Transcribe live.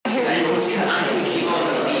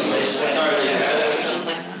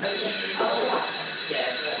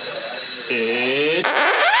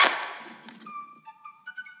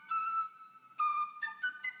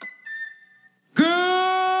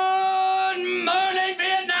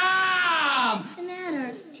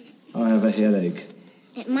have a headache.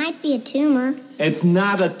 It might be a tumor. It's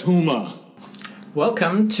not a tumor.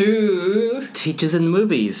 Welcome to Teachers in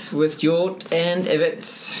Movies. with Jort and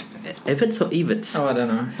Evets. Evets or Evets? Oh, I don't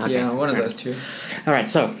know. Okay. Yeah, one of Right. those two. Alright,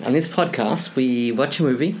 so on this podcast we watch a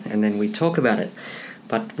movie and then we talk about it.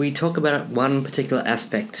 But we talk about one particular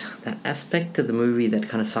aspect. That aspect of the movie that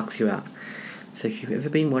kind of sucks you out. So if you've ever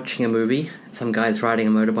been watching a movie, some guy's riding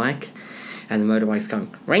a motorbike and the motorbike's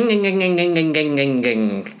going ring ding ding ding ding ding ding ding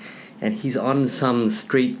ding, and he's on some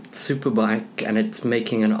street superbike and it's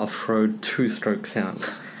making an off-road two-stroke sound.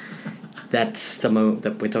 That's the moment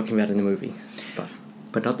that we're talking about in the movie.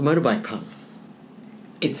 But not the motorbike part.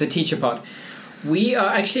 It's the teacher part. We are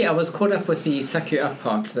actually, I was caught up with the suck you up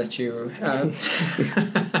part that you...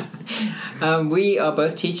 we are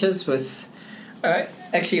both teachers with...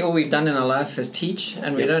 actually, all we've done in our life is teach,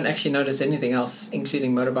 and we don't actually notice anything else,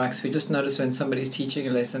 including motorbikes. We just notice when somebody's teaching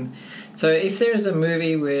a lesson. So if there's a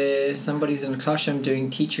movie where somebody's in a classroom doing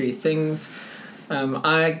teachery things,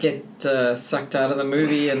 I get sucked out of the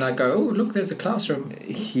movie and I go, oh, look, there's a classroom.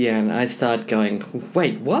 Yeah, and I start going,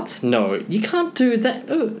 wait, what? No, you can't do that.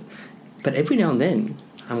 Oh. But every now and then,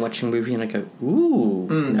 I'm watching a movie and I go, ooh,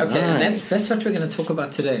 Okay, nice. and that's what we're going to talk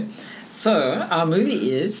about today. So, our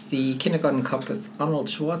movie is The Kindergarten Cop with Arnold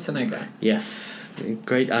Schwarzenegger. Yes, the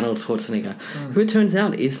great Arnold Schwarzenegger, who it turns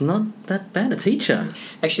out is not that bad a teacher.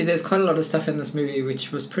 Actually, there's quite a lot of stuff in this movie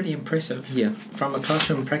which was pretty impressive. Yeah. From a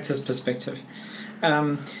classroom practice perspective.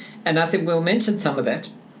 And I think we'll mention some of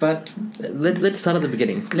that, but... Let's start at the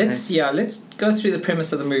beginning. Let's go through the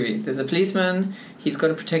premise of the movie. There's a policeman, he's got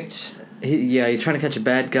to protect... He's trying to catch a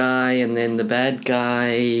bad guy, and then the bad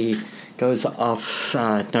guy goes off.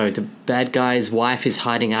 The bad guy's wife is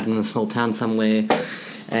hiding out in a small town somewhere,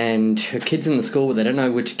 and her kid's in the school, but they don't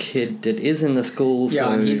know which kid it is in the school. Yeah,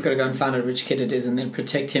 so... and he's got to go and find out which kid it is and then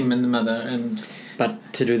protect him and the mother. And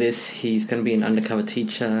But to do this, he's going to be an undercover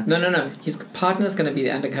teacher. No. His partner's going to be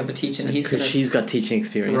the undercover teacher, and he's going to... She's got teaching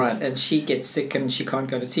experience. Right, and she gets sick and she can't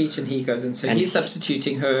go to teach, and he goes in. So he's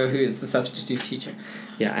substituting her, who is the substitute teacher.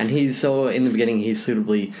 Yeah, and in the beginning, he's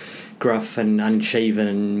suitably gruff and unshaven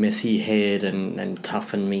and messy-haired and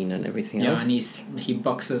tough and mean and everything else. Yeah, and he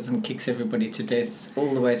boxes and kicks everybody to death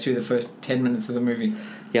all the way through the first 10 minutes of the movie.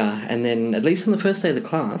 Yeah, and then, at least on the first day of the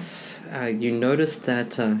class, you notice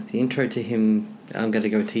that the intro to him, I'm going to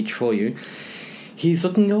go teach for you, he's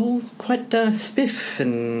looking all quite spiff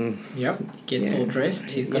and... Yep, gets all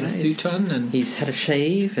dressed, he's got a suit on, and... He's had a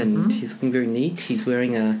shave, and he's looking very neat. He's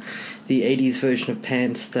wearing the 80s version of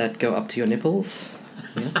pants that go up to your nipples,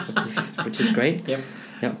 which is great. Yep.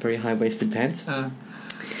 Very high-waisted pants.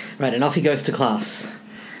 Right, and off he goes to class.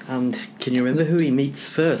 And can you remember who he meets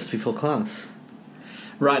first before class?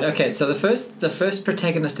 Right, okay, so the first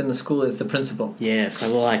protagonist in the school is the principal. Yes, I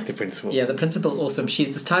like the principal. Yeah, the principal's awesome.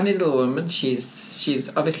 She's this tiny little woman.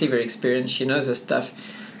 She's obviously very experienced. She knows her stuff.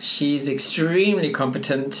 She's extremely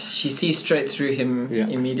competent. She sees straight through him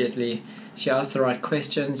Yeah. She asks the right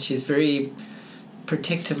questions. She's very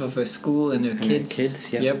protective of her school and her kids.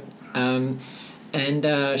 Yep.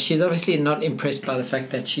 And she's obviously not impressed by the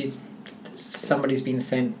fact that somebody's been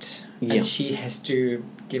sent and she has to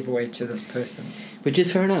give way to this person. Which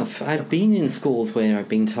is fair enough. I've been in schools where I've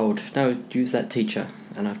been told, no, use that teacher.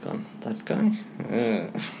 And I've gone, that guy?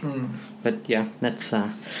 But yeah, that's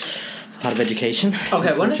part of education.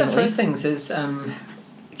 Okay, one of the first things is,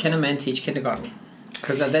 can a man teach kindergarten?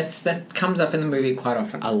 Because that comes up in the movie quite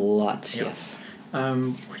often. A lot, yes.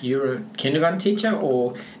 You're a kindergarten teacher,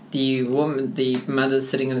 or the mother's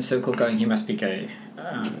sitting in a circle going, he must be gay.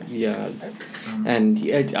 And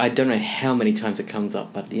I don't know how many times it comes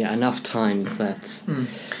up, but yeah, enough times that...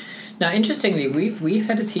 Now, interestingly, we've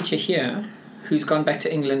had a teacher here who's gone back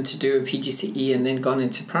to England to do a PGCE and then gone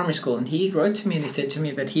into primary school, and he wrote to me and he said to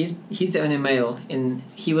me that he was the only male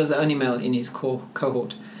in his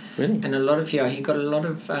cohort. Really? And he got a lot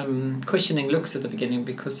of questioning looks at the beginning,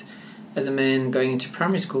 because as a man going into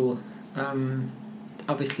primary school,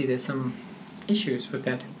 obviously there's some issues with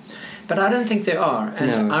that. But I don't think there are.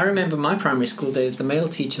 And No. I remember my primary school days, the male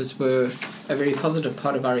teachers were a very positive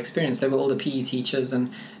part of our experience. They were all the PE teachers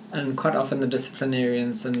and quite often the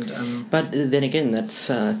disciplinarians. But then again,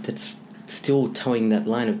 that's still towing that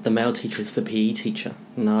line of the male teacher is the PE teacher,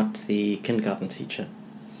 not the kindergarten teacher.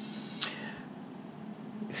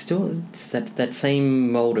 Still, it's that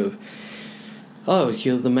same mold of, oh,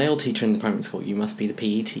 you're the male teacher in the primary school, you must be the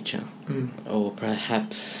PE teacher. Or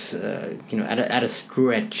perhaps, at a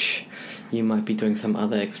stretch, you might be doing some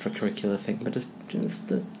other extracurricular thing, but it's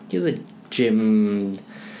just you're the gym,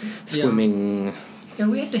 swimming. Yeah,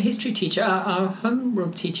 we had a history teacher. Our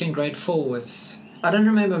homeroom teacher in grade 4 was... I don't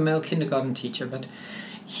remember a male kindergarten teacher, but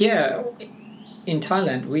here in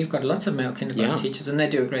Thailand, we've got lots of male kindergarten teachers, and they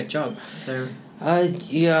do a great job.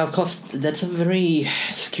 Yeah, of course, that's a very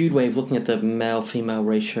skewed way of looking at the male-female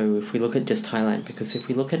ratio if we look at just Thailand, because if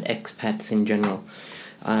we look at expats in general,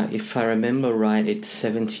 if I remember right, it's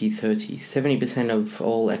 70-30. 70% of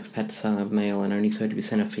all expats are male and only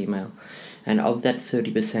 30% are female. And of that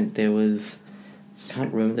 30%, there was, I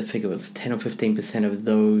can't remember the figure, it was 10 or 15% of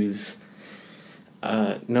those,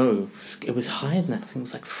 no, it was higher than that. I think it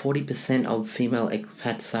was like 40% of female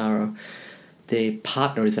expats are, their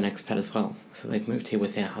partner is an expat as well. So they've moved here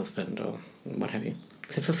with their husband or what have you.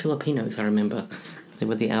 Except for Filipinos, I remember. They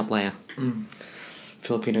were the outlier.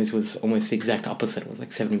 Filipinos was almost the exact opposite. It was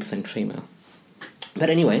like 70% female. But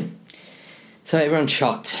anyway, so everyone's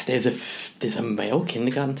shocked. There's a male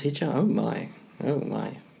kindergarten teacher? Oh my.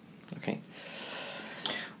 Okay.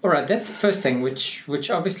 All right, that's the first thing, which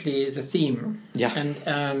obviously is a theme. Yeah.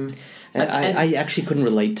 And I actually couldn't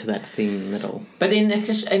relate to that theme at all. But in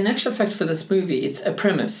actual fact, for this movie, it's a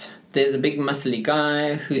premise. There's a big muscly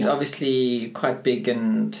guy who's obviously quite big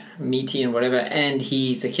and meaty and whatever, and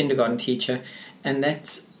he's a kindergarten teacher, and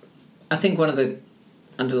that's, I think, one of the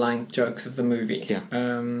underlying jokes of the movie. Yeah.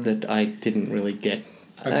 That I didn't really get.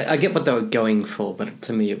 Okay. I get what they were going for, but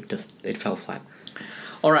to me it fell flat.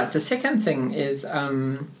 All right. The second thing is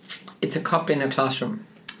it's a cop in a classroom.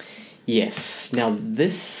 Yes. Now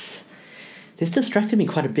this distracted me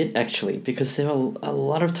quite a bit, actually, because there were a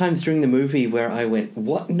lot of times during the movie where I went,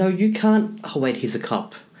 what? No, you can't. Oh, wait, he's a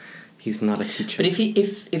cop. He's not a teacher. But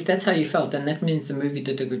if that's how you felt, then that means the movie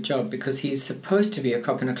did a good job, because he's supposed to be a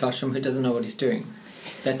cop in a classroom who doesn't know what he's doing.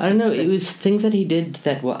 I don't know, it was things that he did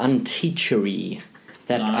that were unteachery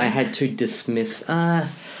that I had to dismiss. The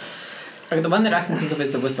one that I can think of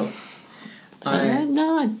is the whistle. I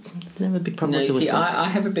have a big problem with the whistle. I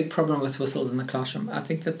have a big problem with whistles in the classroom. I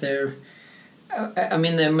think that they're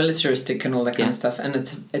militaristic and all that kind of stuff, and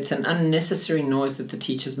it's an unnecessary noise that the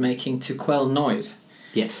teacher's making to quell noise.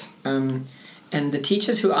 Yes. And the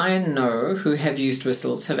teachers who I know who have used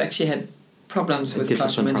whistles have actually had problems with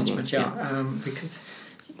classroom management. Because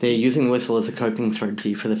they're using the whistle as a coping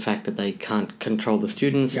strategy for the fact that they can't control the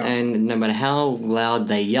students, and no matter how loud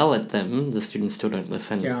they yell at them, the students still don't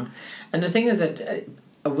listen. Yeah, and the thing is that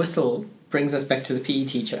a whistle brings us back to the PE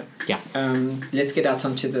teacher. Yeah. Let's get out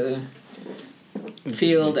onto the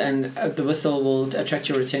field, and the whistle will attract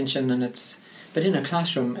your attention, but in a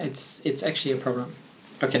classroom, it's actually a problem.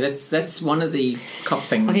 Okay, that's one of the cop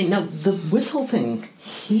things. Okay, now the whistle thing,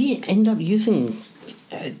 he ended up using.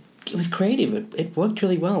 It was creative. It worked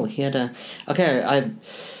really well. He had all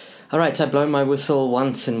right, so I blow my whistle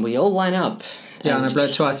once and we all line up. Yeah, and I blow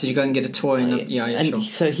it twice, so you go and get a toy. Sure.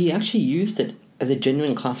 So he actually used it as a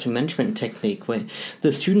genuine classroom management technique where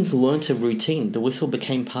the students learnt a routine. The whistle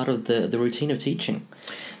became part of the routine of teaching.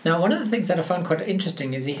 Now, one of the things that I found quite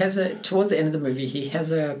interesting is towards the end of the movie, he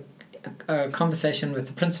has a conversation with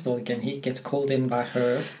the principal again. He gets called in by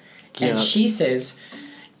her, and she says,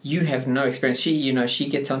 you have no experience. She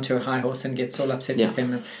gets onto a high horse and gets all upset with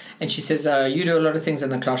him, and she says, you do a lot of things in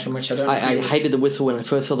the classroom which I don't. I hated the whistle when I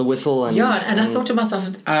first saw the whistle. And I thought to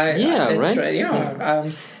myself, right?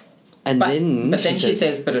 But then she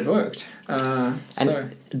says, but it worked. And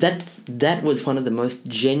that was one of the most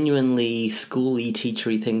genuinely schooly,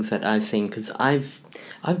 teachery things that I've seen, because I've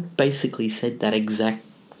basically said that exact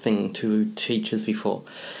thing to teachers before.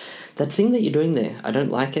 That thing that you're doing there, I don't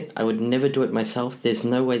like it. I would never do it myself. There's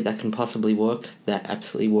no way that can possibly work. That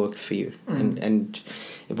absolutely works for you, and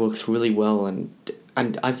it works really well. And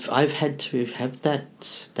I've had to have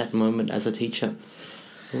that moment as a teacher.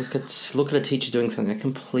 Look at a teacher doing something I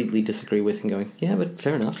completely disagree with and going, yeah, but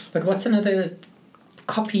fair enough. But what's another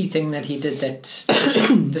copy thing that he did that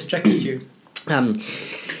distracted you?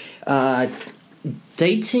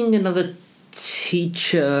 Dating another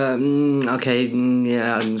teacher.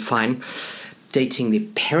 Fine. Dating the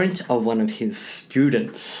parent of one of his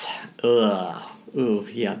students. That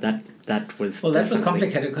was. Well, that was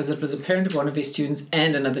complicated because it was a parent of one of his students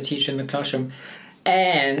and another teacher in the classroom.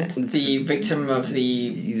 And the victim of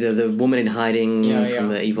the woman in hiding from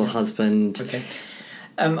the evil husband. Okay.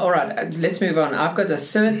 All right, let's move on. I've got a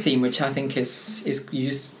third theme which I think is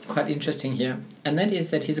used quite interesting here, and that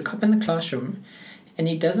is that he's a cop in the classroom, and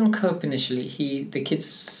he doesn't cope initially. The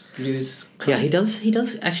kids lose. Yeah, he does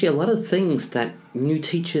actually a lot of things that new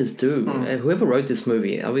teachers do. Whoever wrote this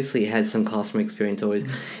movie obviously has some classroom experience, or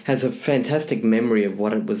has a fantastic memory of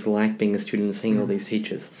what it was like being a student and seeing all these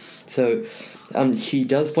teachers. So. He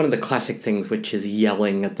does one of the classic things, which is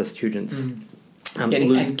yelling at the students.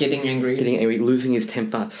 Getting angry. Losing his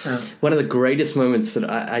temper. One of the greatest moments that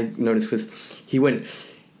I noticed was he went,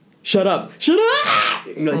 shut up, shut up.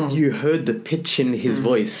 Like you heard the pitch in his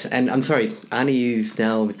voice, and I'm sorry, Arnie is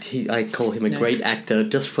now. I call him a great actor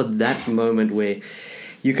just for that moment where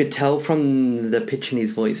you could tell from the pitch in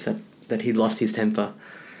his voice that he lost his temper.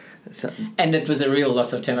 So, and it was a real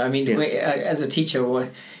loss of temper. I mean, as a teacher,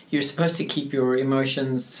 you're supposed to keep your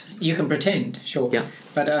emotions. You can pretend, sure,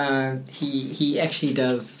 but he actually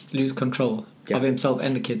does lose control of himself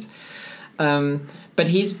and the kids. But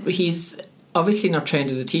he's obviously not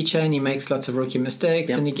trained as a teacher, and he makes lots of rookie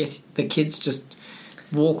mistakes, and the kids just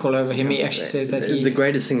walk all over him. He actually says that the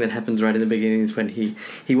greatest thing that happens right in the beginning is when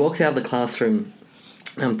he walks out of the classroom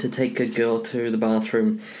to take a girl to the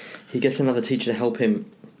bathroom. He gets another teacher to help him.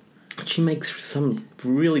 She makes some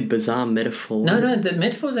really bizarre metaphor. No, the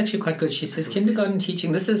metaphor is actually quite good. She says kindergarten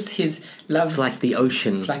teaching, this is his love. It's like the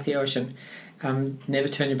ocean. It's like the ocean. Never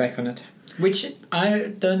turn your back on it. Which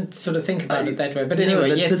I don't sort of think about it that way. But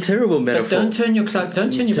anyway, that's a terrible metaphor. But don't turn your back to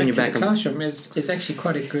the classroom is actually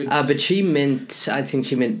quite a good... But I think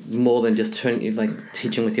she meant more than just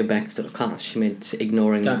teaching with your back to the class. She meant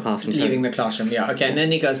ignoring the classroom. Leaving the classroom, yeah. Okay, and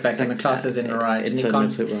then he goes back and the class is in the right. And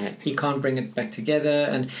he can't bring it back together.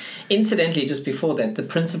 And incidentally, just before that, the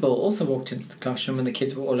principal also walked into the classroom and the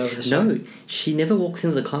kids were all over the show. No, she never walks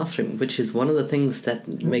into the classroom, which is one of the things that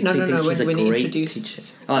makes me think she's a great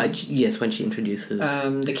teacher. Oh, yes, when she introduces...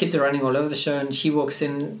 the kids are running all over the show and she walks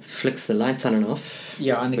in... Flicks the lights on and off.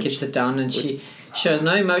 Yeah, and the kids sit down and she shows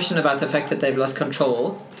no emotion about the fact that they've lost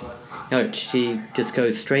control. No, she just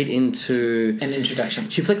goes straight into... An introduction.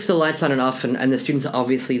 She flicks the lights on and off, and the students,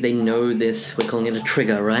 obviously, they know this. We're calling it a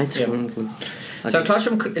trigger, right? Yep. Okay. So a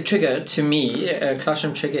classroom trigger, to me, a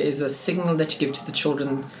classroom trigger is a signal that you give to the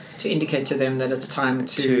children to indicate to them that it's time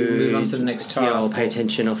to move on to the next task. Yeah, or pay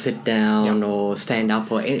attention, or sit down, or stand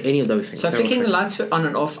up, or any of those things. So flicking the lights on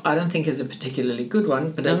and off, I don't think is a particularly good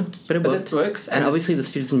one, but it works. And obviously the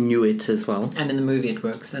students knew it as well. And in the movie it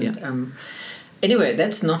works. And anyway,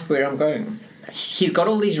 that's not where I'm going. He's got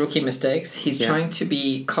all these rookie mistakes. He's trying to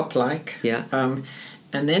be cop-like. Yeah.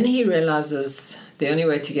 And then he realizes the only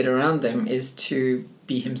way to get around them is to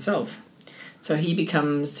be himself. So he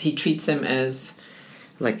treats them as...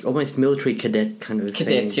 like almost military cadet kind of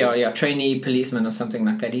cadets, thing. Trainee policeman or something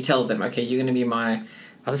like that. He tells them, okay, you're going to be my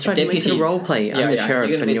that's right, deputies. He makes it a role play. I'm the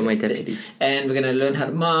sheriff and you're my deputy. And we're going to learn how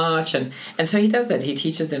to march. And so he does that. He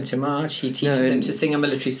teaches them to march. He teaches them to sing a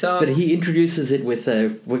military song. But he introduces it with,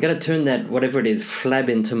 we're going to turn that, whatever it is, flab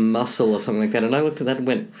into muscle or something like that. And I looked at that and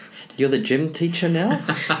went, you're the gym teacher now?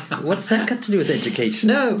 What's that got to do with education?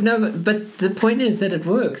 No, but the point is that it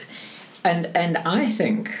works. And I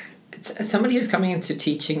think... somebody who's coming into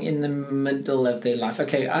teaching in the middle of their life.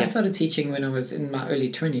 Okay, I started teaching when I was in my early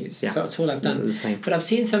 20s, so that's all I've done. But I've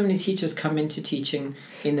seen so many teachers come into teaching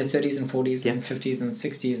in their 30s and 40s and 50s and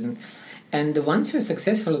 60s. And the ones who are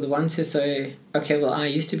successful are the ones who say, okay, well, I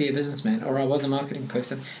used to be a businessman or I was a marketing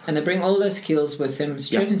person. And they bring all those skills with them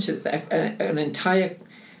straight into an entire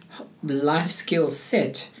life skill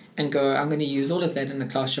set and go, I'm going to use all of that in the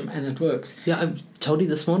classroom, and it works. Yeah, I told you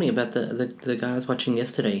this morning about the guy I was watching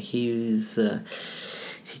yesterday. He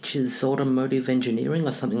teaches automotive engineering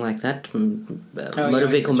or something like that, motor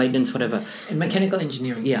vehicle maintenance, whatever. And mechanical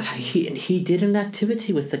engineering. Yeah, he did an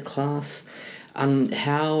activity with the class on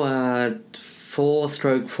how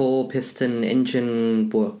 4-stroke 4-piston engine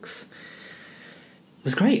works. It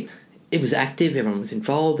was great. It was active, everyone was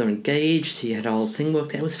involved, they were engaged, he had a whole thing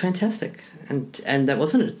worked out. It was fantastic. And that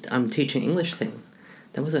wasn't I'm teaching English thing.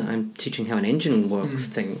 That was I'm teaching how an engine works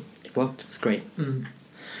thing. It worked. It was great.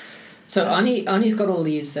 So Arnie's got all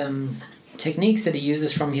these techniques that he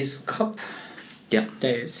uses from his cop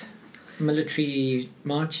days. Military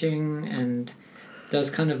marching and those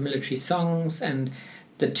kind of military songs, and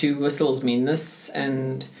the 2 whistles mean this,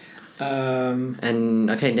 and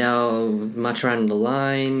okay, now march around the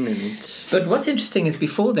line. But what's interesting is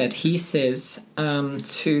before that he says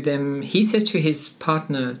to them, he says to his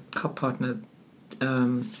partner, cop partner,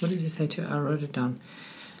 what does he say to her? I wrote it down.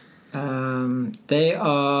 They're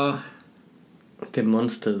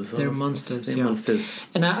monsters. They're monsters. They're monsters.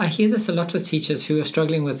 And I hear this a lot with teachers who are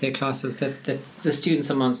struggling with their classes, that the students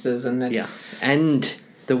are monsters, and that and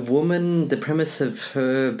the woman, the premise of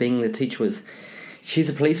her being the teacher was, she's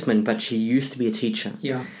a policeman, but she used to be a teacher.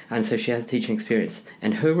 Yeah. And so she has teaching experience.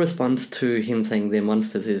 And her response to him saying they're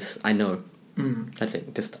monsters is, I know. That's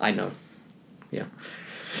it. Just, I know. Yeah.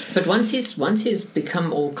 But once he's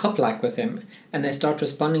become all cop-like with him, and they start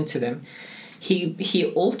responding to them,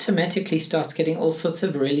 he automatically starts getting all sorts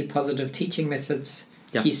of really positive teaching methods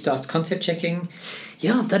Yeah. He starts concept checking.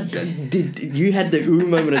 Yeah, you had the ooh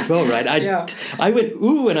moment as well, right? I went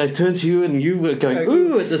ooh and I turned to you and you were going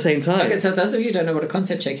ooh at the same time. Okay, so those of you who don't know what a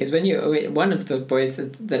concept check is, one of the boys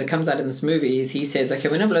that comes out in this movie is he says, okay,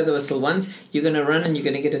 when I blow the whistle once, you're going to run and you're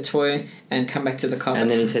going to get a toy and come back to the carpet. And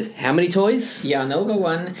then he says, how many toys? Yeah, and they'll go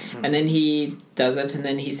one, and then he does it, and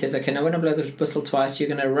then he says, okay, now when I blow the whistle twice, you're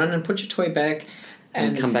going to run and put your toy back.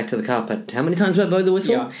 And come back to the carpet. How many times do I blow the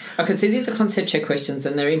whistle? Yeah. Okay, so these are concept check questions,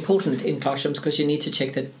 and they're important in classrooms because you need to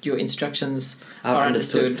check that your instructions are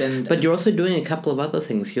understood. But you're also doing a couple of other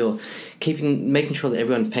things. You're making sure that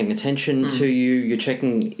everyone's paying attention to you. You're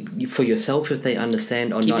checking for yourself if they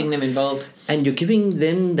understand or not. Keeping them involved. And you're giving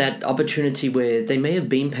them that opportunity where they may have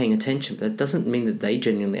been paying attention, but that doesn't mean that they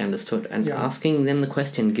genuinely understood. And asking them the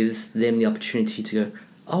question gives them the opportunity to go,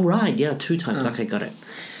 oh, right, yeah, 2 times. Okay, got it.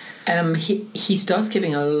 He starts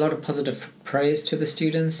giving a lot of positive praise to the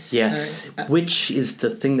students. Yes, which is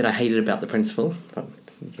the thing that I hated about the principal.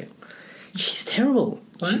 She's terrible.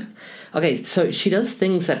 What? Okay, so she does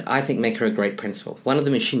things that I think make her a great principal. One of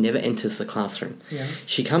them is she never enters the classroom. Yeah.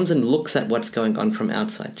 She comes and looks at what's going on from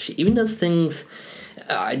outside. She even does things...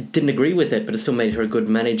 I didn't agree with it, but it still made her a good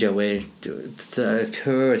manager where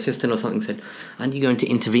her assistant or something said, aren't you going to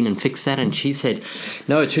intervene and fix that? And she said,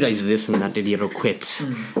 no, 2 days of this and that idiot will quit.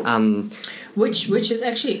 Which is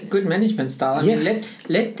actually good management style. I mean,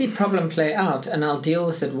 let the problem play out and I'll deal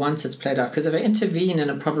with it once it's played out. Because if I intervene in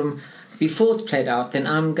a problem before it's played out, then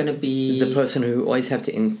I'm going to be... the person who always has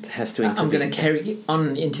to intervene. I'm going to carry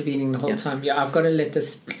on intervening the whole time. Yeah, I've got to let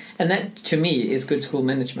this... And that, to me, is good school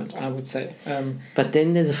management, I would say. But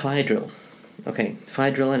then there's a fire drill. Okay,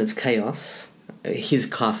 fire drill and it's chaos. His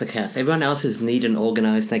class of chaos. Everyone else is neat and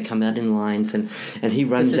organised. They come out in lines and he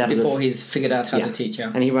runs out of before he's figured out how to teach,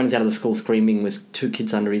 And he runs out of the school screaming with 2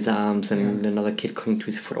 kids under his arms and another kid clinging to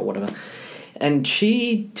his foot or whatever. And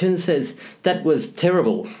she turns and says, that was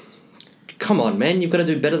terrible. Come on, man, you've got to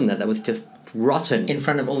do better than that. That was just rotten. In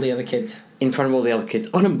front of all the other kids. In front of all the other kids.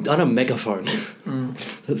 On a megaphone.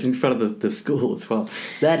 That's in front of the school as well.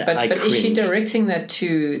 But is she directing that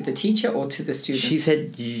to the teacher or to the students? She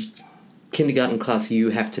said, kindergarten class, you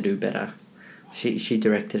have to do better. She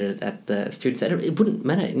directed it at the students. It wouldn't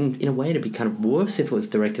matter. In a way, it'd be kind of worse if it was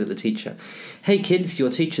directed at the teacher. Hey, kids, your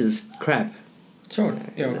teacher's crap. Sure.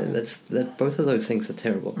 Yeah. Both of those things are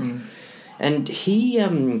terrible. And he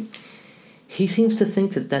seems to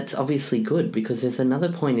think that that's obviously good because there's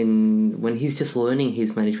another point in when he's just learning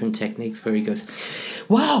his management techniques where he goes,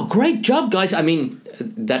 wow, great job, guys. I mean,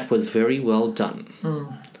 that was very well done.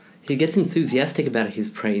 He gets enthusiastic about his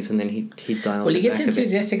praise and then he dials Well, he gets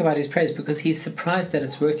enthusiastic about his praise because he's surprised that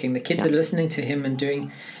it's working. The kids are listening to him and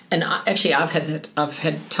doing... And I've had that. I've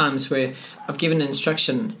had times where I've given an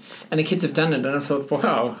instruction and the kids have done it and I've thought,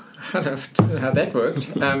 wow, I don't know how that worked.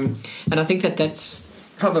 And I think that's...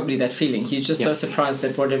 probably that feeling. He's just so surprised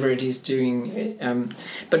that whatever it is doing...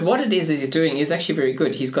 but what it is he's doing is actually very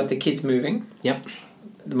good. He's got the kids moving. Yep.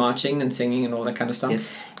 The marching and singing and all that kind of stuff.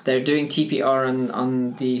 Yes. They're doing TPR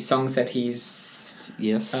on the songs that he's...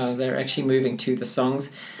 Yes. They're actually moving to the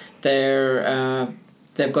songs.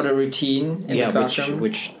 They've got a routine in the classroom.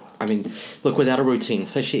 Which, I mean, look, without a routine,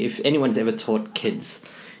 especially if anyone's ever taught kids,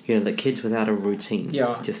 the kids without a routine,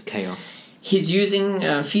 it's just chaos. He's using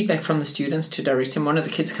feedback from the students to direct him. One of the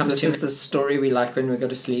kids comes to him. This is the story we like when we go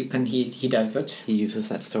to sleep, and he does it. He uses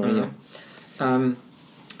that story,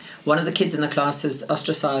 One of the kids in the class is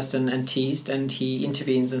ostracized and teased, and he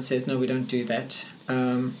intervenes and says, no, we don't do that.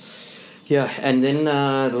 And then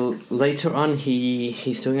later on,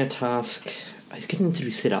 he's doing a task. He's getting to do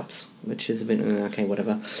sit-ups, which is a bit, okay,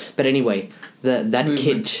 whatever. But anyway, that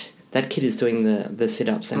kid is doing the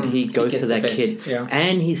sit-ups and he goes to that kid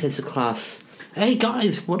and he says to class, hey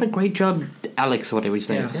guys, what a great job, Alex or whatever his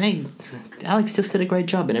name is. Hey, Alex just did a great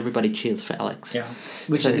job, and everybody cheers for Alex. Yeah,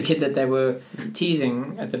 which is the kid that they were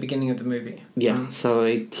teasing at the beginning of the movie. Yeah, so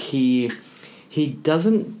he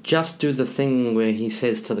doesn't just do the thing where he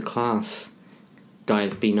says to the class,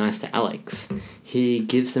 guys, be nice to Alex. He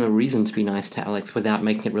gives them a reason to be nice to Alex without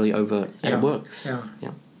making it really overt, and it works.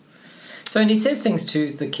 Yeah. So, and he says things to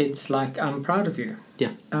the kids like, I'm proud of you.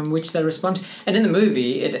 Yeah. Which they respond to. And in the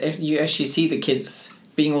movie, you actually see the kids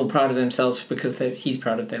being all proud of themselves because he's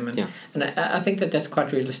proud of them. And I think that's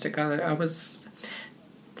quite realistic.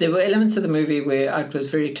 There were elements of the movie where it was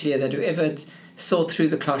very clear that whoever saw through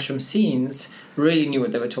the classroom scenes really knew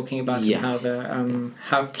what they were talking about and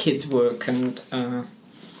how kids work and...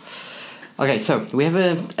 Okay, so we have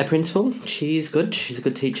a principal. She's good. She's a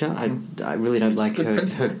good teacher. I really don't like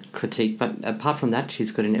her critique, but apart from that,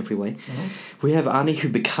 she's good in every way. We have Arnie, who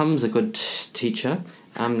becomes a good teacher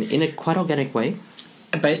in a quite organic way.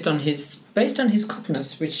 based on his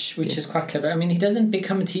cockness, which is quite clever. I mean, he doesn't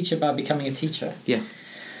become a teacher by becoming a teacher. Yeah.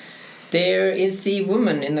 There is the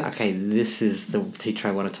woman in the... Okay, this is the teacher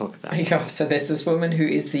I want to talk about. Yeah, so there's this woman who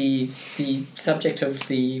is the subject of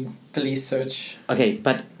the police search. Okay,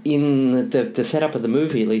 but in the setup of the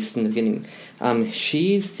movie, at least in the beginning,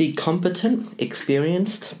 she's the competent,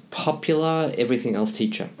 experienced, popular, everything else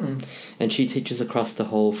teacher. Mm. And she teaches across the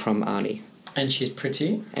hall from Arnie. And she's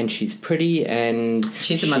pretty. And she's pretty, and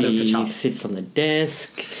she's the mother of the child. She sits on the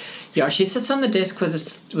desk. Yeah, she sits on the desk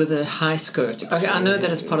with a high skirt. Okay, I know that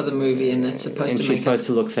it's part of the movie and it's supposed to make she's supposed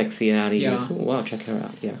to look sexy, and Arnie goes, "Oh, wow, check her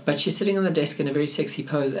out." Yeah. But she's sitting on the desk in a very sexy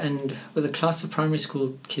pose, and with a class of primary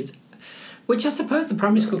school kids, which I suppose the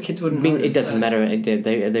primary school kids wouldn't notice. It doesn't matter.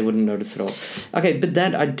 They wouldn't notice at all. Okay, but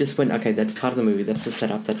that I just went. Okay, that's part of the movie. That's the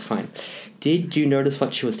setup. That's fine. Did you notice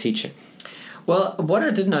what she was teaching? Well, what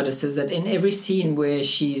I did notice is that in every scene where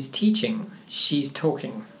she's teaching, she's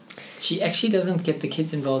talking. She actually doesn't get the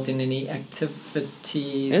kids involved in any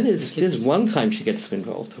activities. And there's one time she gets them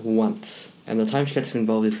involved, once. And the time she gets them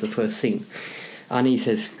involved is the first scene. Arnie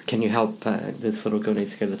says, "Can you help? This little girl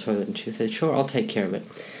needs to go to the toilet." And she says, "Sure, I'll take care of it."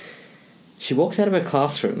 She walks out of her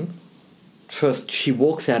classroom. First, she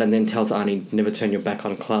walks out and then tells Arnie, "Never turn your back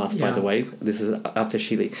on class," by the way. This is after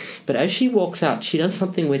she leaves. But as she walks out, she does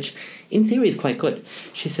something which, in theory, is quite good.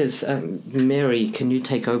 She says, "Mary, can you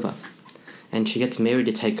take over?" And she gets Mary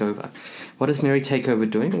to take over. What does Mary take over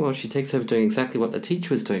doing? Well, she takes over doing exactly what the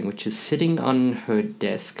teacher was doing, which is sitting on her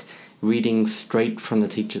desk, reading straight from the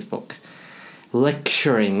teacher's book,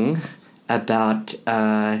 lecturing about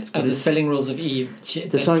the spelling rules of E.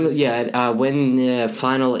 When the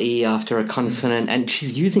final E after a consonant, and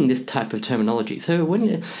she's using this type of terminology. So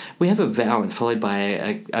when we have a vowel followed by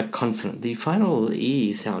a consonant, the final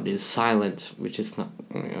E sound is silent, which is not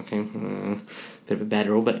okay. Bit of a bad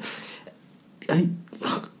rule, but.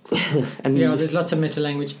 There's lots of meta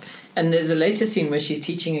language, and there's a later scene where she's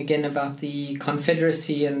teaching again about the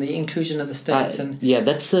Confederacy and the inclusion of the states.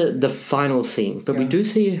 That's the final scene. But we do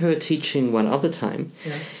see her teaching one other time,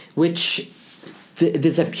 which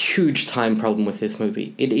there's a huge time problem with this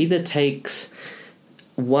movie. It either takes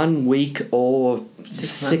 1 week or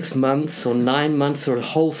 6 months or 9 months or a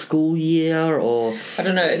whole school year, or I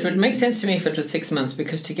don't know. It would make sense to me if it was 6 months,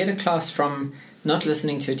 because to get a class from not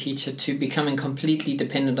listening to a teacher to becoming completely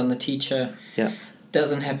dependent on the teacher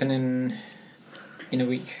doesn't happen in a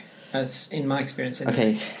week, as in my experience. Anyway.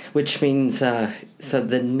 Okay, which means so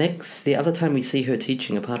the other time we see her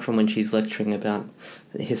teaching, apart from when she's lecturing about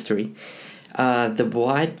history,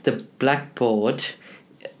 the blackboard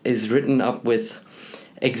is written up with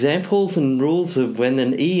examples and rules of when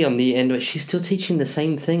an E on the end, but she's still teaching the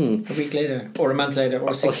same thing. A week later, or a month later,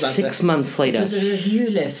 or 6 months later. It was a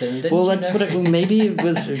review lesson, didn't that's what maybe it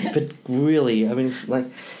was, but really, I mean, it's like,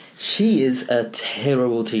 she is a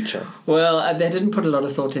terrible teacher. Well, they didn't put a lot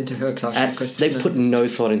of thought into her classroom question. They put no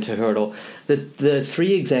thought into her at all. The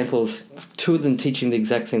three examples, two of them teaching the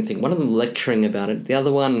exact same thing. One of them lecturing about it. The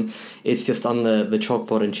other one, it's just on the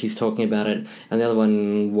chalkboard and she's talking about it. And the other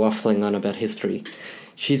one waffling on about history.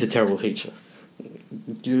 She's a terrible teacher.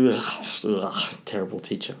 Terrible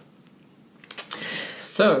teacher.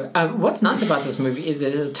 So, what's nice about this movie is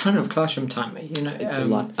there's a ton of classroom time. A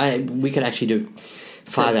lot. We could actually do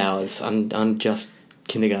 5 hours on just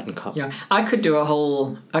Kindergarten Cop. Yeah, I could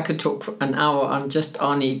talk for an hour on just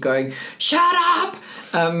Arnie going, "Shut up!"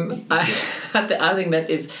 I think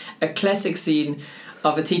that is a classic scene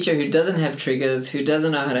of a teacher who doesn't have triggers, who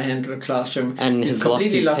doesn't know how to handle a classroom, and who's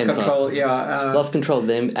completely lost control. Yeah, lost control of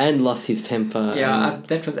them and lost his temper. Yeah,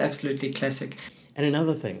 that was absolutely classic. And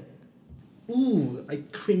another thing. Ooh, I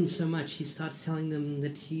cringe so much. He starts telling them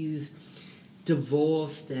that he's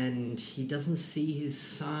divorced and he doesn't see his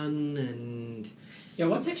son, and yeah,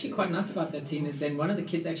 what's actually quite nice about that scene is then one of the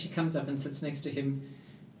kids actually comes up and sits next to him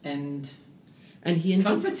and he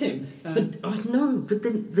comforts him. But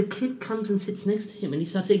then the kid comes and sits next to him and he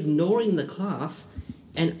starts ignoring the class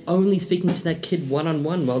and only speaking to that kid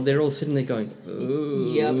one-on-one while they're all sitting there going,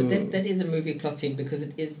 "Ooh." Yeah, but that is a movie plot scene because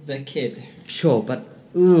it is the kid. Sure, but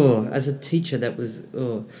as a teacher that was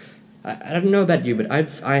I don't know about you, but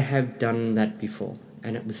I have done that before,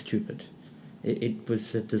 and it was stupid. It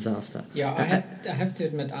was a disaster. Yeah, I have to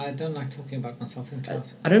admit, I don't like talking about myself in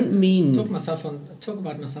class. I don't mean talk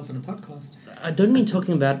about myself on a podcast. I don't mean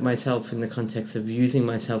talking about myself in the context of using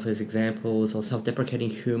myself as examples or self-deprecating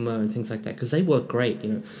humor and things like that, because they work great.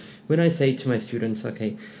 When I say to my students,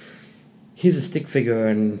 "Okay, here's a stick figure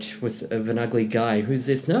and of an ugly guy. Who's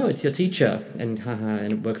this?" "No, it's your teacher," and haha,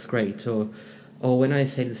 and it works great. Or when I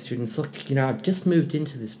say to the students, "Look, I've just moved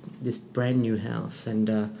into this brand new house,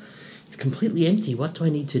 and it's completely empty. What do I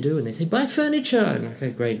need to do? And they say, buy furniture. And okay,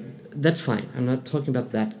 great. That's fine. I'm not talking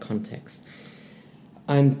about that context.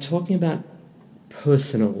 I'm talking about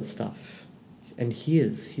personal stuff. And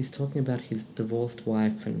he's talking about his divorced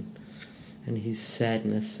wife and his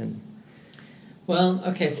sadness and... Well,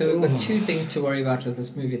 okay, so we've got two things to worry about with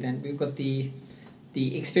this movie then. We've got the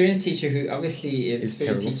experienced teacher who obviously is very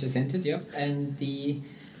terrible. teacher-centered, yep, and the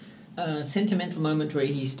sentimental moment where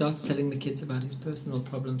he starts telling the kids about his personal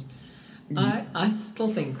problems. I still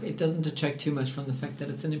think it doesn't detract too much from the fact that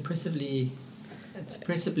it's impressively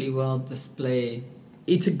well displayed.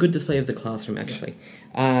 It's a good display of the classroom, actually.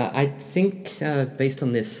 I think, based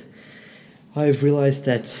on this, I've realised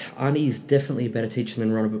that Arnie is definitely a better teacher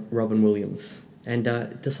than Robin Williams. And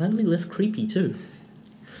decidedly less creepy, too.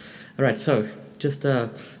 Alright, so, just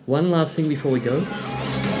one last thing before we go.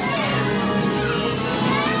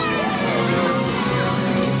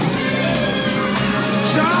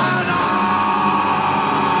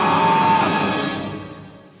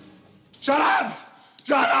 Shut up!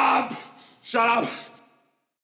 Shut up! Shut up!